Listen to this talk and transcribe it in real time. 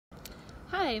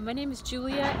Hi, my name is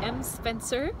Julia M.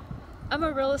 Spencer. I'm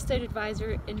a real estate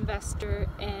advisor, investor,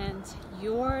 and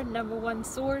your #1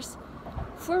 source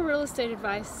for real estate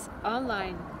advice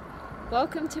online.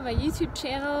 Welcome to my YouTube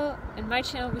channel. In my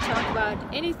channel we talk about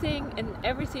anything and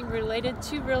everything related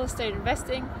to real estate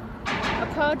investing. I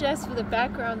apologize for the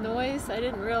background noise. I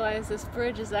didn't realize this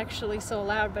bridge is actually so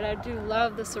loud, but I do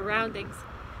love the surroundings.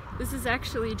 This is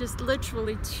actually just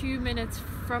literally 2 minutes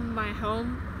from my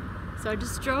home. So I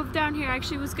just drove down here. I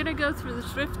actually was gonna go through the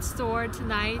thrift store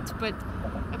tonight, but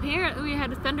apparently we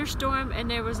had a thunderstorm and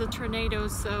there was a tornado,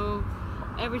 so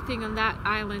everything on that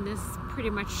island is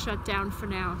pretty much shut down for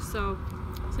now. So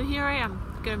here I am,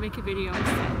 gonna make a video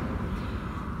instead.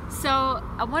 So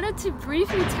I wanted to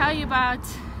briefly tell you about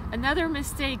another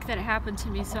mistake that happened to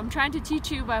me. So I'm trying to teach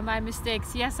you about my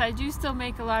mistakes. Yes, I do still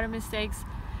make a lot of mistakes.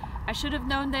 I should have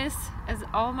known this as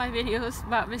all my videos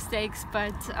about mistakes,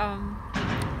 but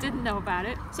didn't know about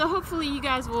it. So hopefully you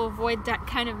guys will avoid that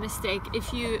kind of mistake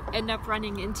if you end up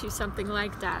running into something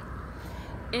like that.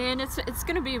 And it's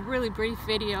gonna be a really brief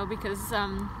video because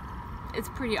it's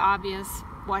pretty obvious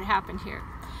what happened here.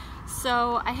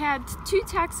 So I had 2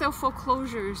 tax sale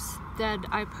foreclosures that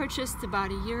I purchased about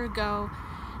a year ago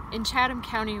in Chatham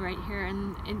County right here.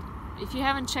 And if you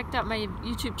haven't checked out my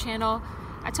YouTube channel,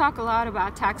 I talk a lot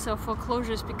about tax sale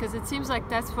foreclosures because it seems like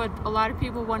that's what a lot of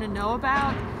people want to know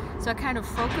about. So I kind of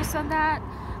focus on that.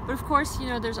 But of course, you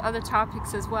know, there's other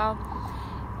topics as well.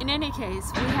 In any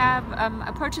case, we have,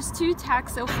 I purchased 2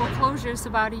 tax sale foreclosures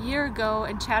about a year ago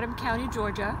in Chatham County,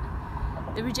 Georgia.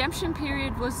 The redemption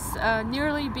period was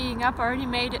nearly being up. I already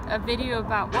made a video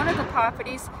about one of the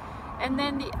properties. And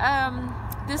then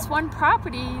this one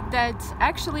property that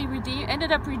actually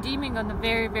ended up redeeming on the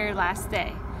very, very last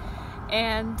day.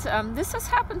 And this has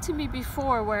happened to me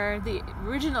before, where the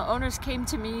original owners came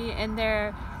to me and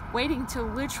they're waiting till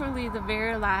literally the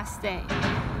very last day.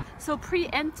 So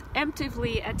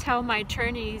preemptively I tell my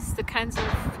attorneys the kinds of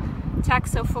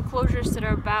tax sale foreclosures that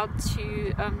are about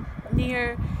to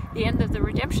near the end of the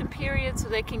redemption period, so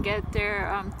they can get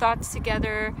their thoughts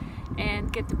together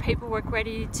and get the paperwork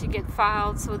ready to get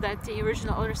filed so that the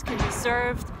original owners can be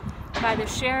served by the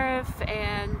sheriff,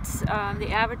 and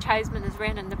the advertisement is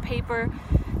ran in the paper,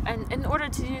 and in order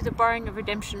to do the barring of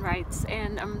redemption rights.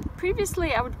 And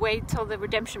previously I would wait till the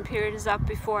redemption period is up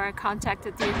before I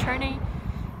contacted the attorney.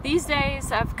 These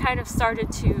days I've kind of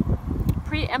started to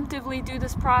preemptively do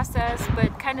this process,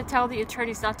 but kind of tell the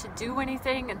attorneys not to do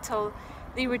anything until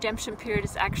the redemption period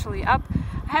is actually up.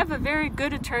 I have a very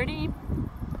good attorney,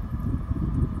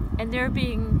 and they're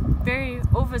being very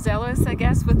overzealous, I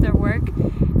guess, with their work.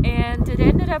 And it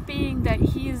ended up being that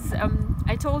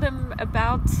I told him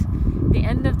about the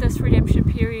end of this redemption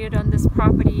period on this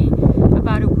property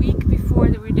about a week before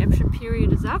the redemption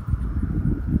period is up.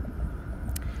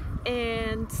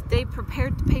 And they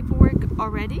prepared the paperwork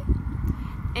already,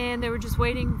 and they were just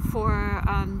waiting for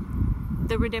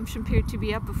the redemption period to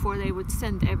be up before they would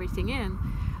send everything in.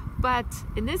 But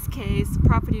in this case, the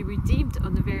property redeemed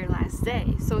on the very last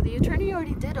day. So the attorney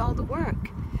already did all the work.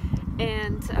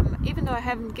 And even though I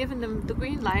haven't given them the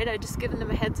green light, I just given them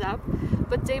a heads up.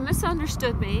 But they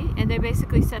misunderstood me, and they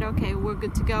basically said, okay, we're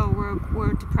good to go,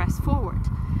 we're to press forward.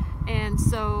 And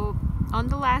so on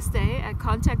the last day, I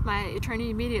contact my attorney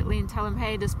immediately and tell him,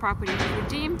 hey, this property is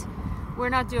redeemed. We're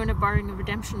not doing a barring of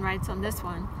redemption rights on this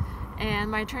one. And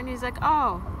my attorney's like,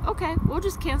 oh, okay, we'll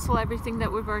just cancel everything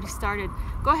that we've already started.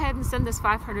 Go ahead and send us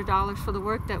 $500 for the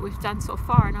work that we've done so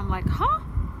far. And I'm like, huh?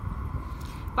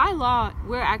 By law,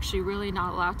 we're actually really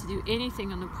not allowed to do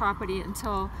anything on the property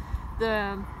until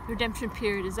the redemption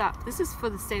period is up. This is for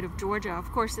the state of Georgia. Of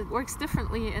course, it works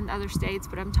differently in other states,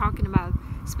 but I'm talking about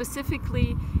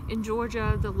specifically in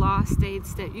Georgia, the law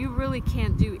states that you really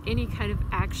can't do any kind of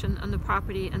action on the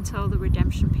property until the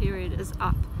redemption period is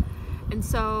up. And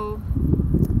so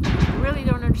I really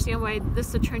don't understand why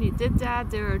this attorney did that.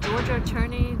 They're a Georgia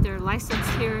attorney, they're licensed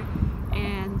here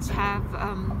and have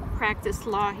practiced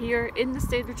law here in the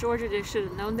state of Georgia. They should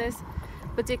have known this,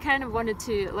 but they kind of wanted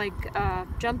to like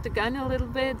jump the gun a little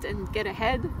bit and get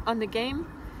ahead on the game.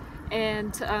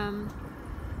 And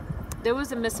there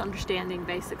was a misunderstanding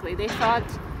basically. They thought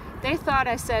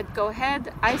I said go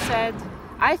ahead. I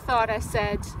thought I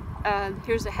said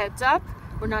here's a heads up.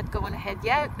 We're not going ahead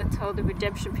yet until the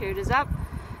redemption period is up.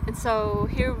 And so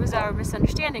here was our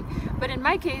misunderstanding. But in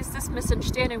my case, this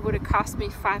misunderstanding would have cost me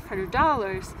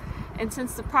 $500. And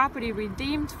since the property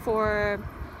redeemed for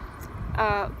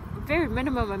a very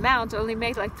minimum amount, only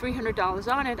made like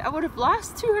 $300 on it, I would have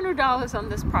lost $200 on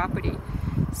this property.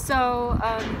 So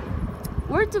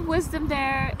words of wisdom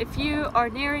there: if you are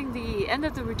nearing the end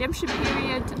of the redemption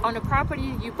period on a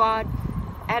property you bought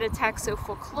at a tax sale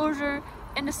foreclosure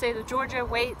in the state of Georgia,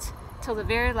 wait till the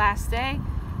very last day,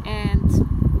 and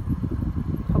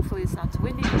hopefully it's not too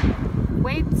windy.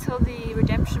 Wait till the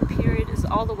redemption period is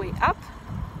all the way up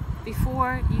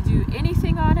before you do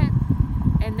anything on it.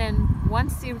 And then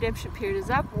once the redemption period is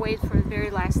up, wait for the very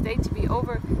last day to be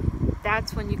over.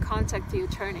 That's when you contact the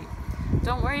attorney.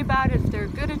 Don't worry about it. If they're a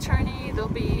good attorney, they'll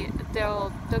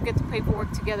get the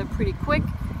paperwork together pretty quick.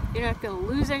 You're not going to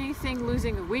lose anything.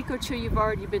 Losing a week or two, you've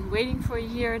already been waiting for a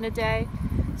year and a day.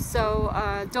 So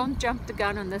don't jump the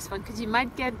gun on this one, because you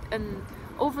might get an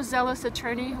overzealous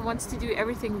attorney who wants to do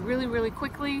everything really, really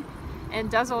quickly and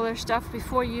does all their stuff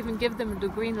before you even give them the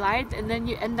green light, and then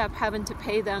you end up having to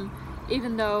pay them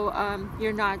even though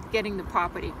you're not getting the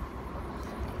property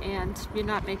and you're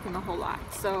not making a whole lot.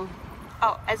 So,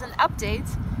 as an update,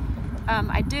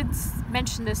 I did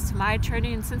mention this to my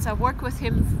attorney, and since I worked with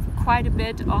him quite a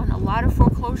bit on a lot of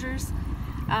foreclosures,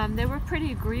 they were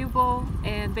pretty agreeable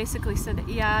and basically said,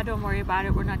 yeah, don't worry about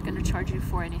it, we're not going to charge you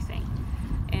for anything.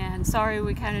 And sorry,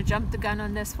 we kind of jumped the gun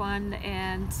on this one,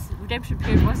 and redemption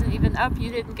period wasn't even up,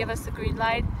 you didn't give us the green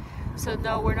light, so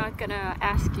no, we're not going to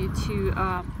ask you to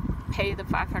pay the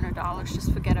 $500,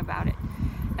 just forget about it.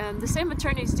 The same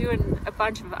attorney's doing a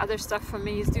bunch of other stuff for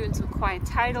me. He's doing some quiet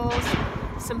titles,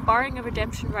 some borrowing of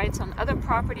redemption rights on other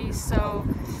properties, so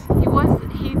he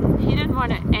didn't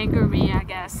want to anger me, I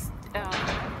guess.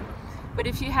 But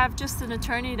if you have just an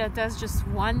attorney that does just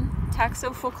one tax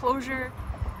sale foreclosure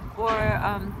or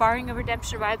borrowing of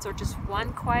redemption rights or just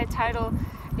one quiet title,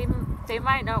 they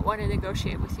might not want to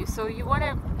negotiate with you. So you want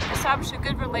to establish a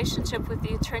good relationship with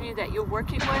the attorney that you're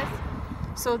working with,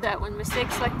 so that when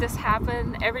mistakes like this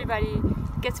happen, everybody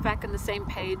gets back on the same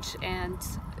page and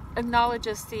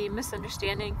acknowledges the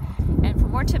misunderstanding. And for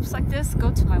more tips like this, go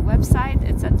to my website.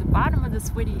 It's at the bottom of this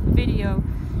video,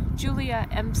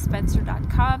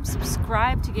 juliamspencer.com.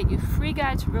 Subscribe to get your free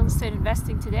guide to real estate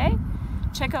investing today.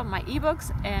 Check out my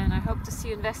ebooks, and I hope to see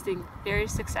you investing very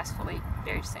successfully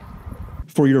very soon.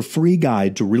 For your free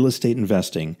guide to real estate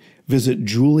investing, visit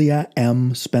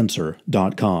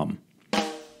juliamspencer.com.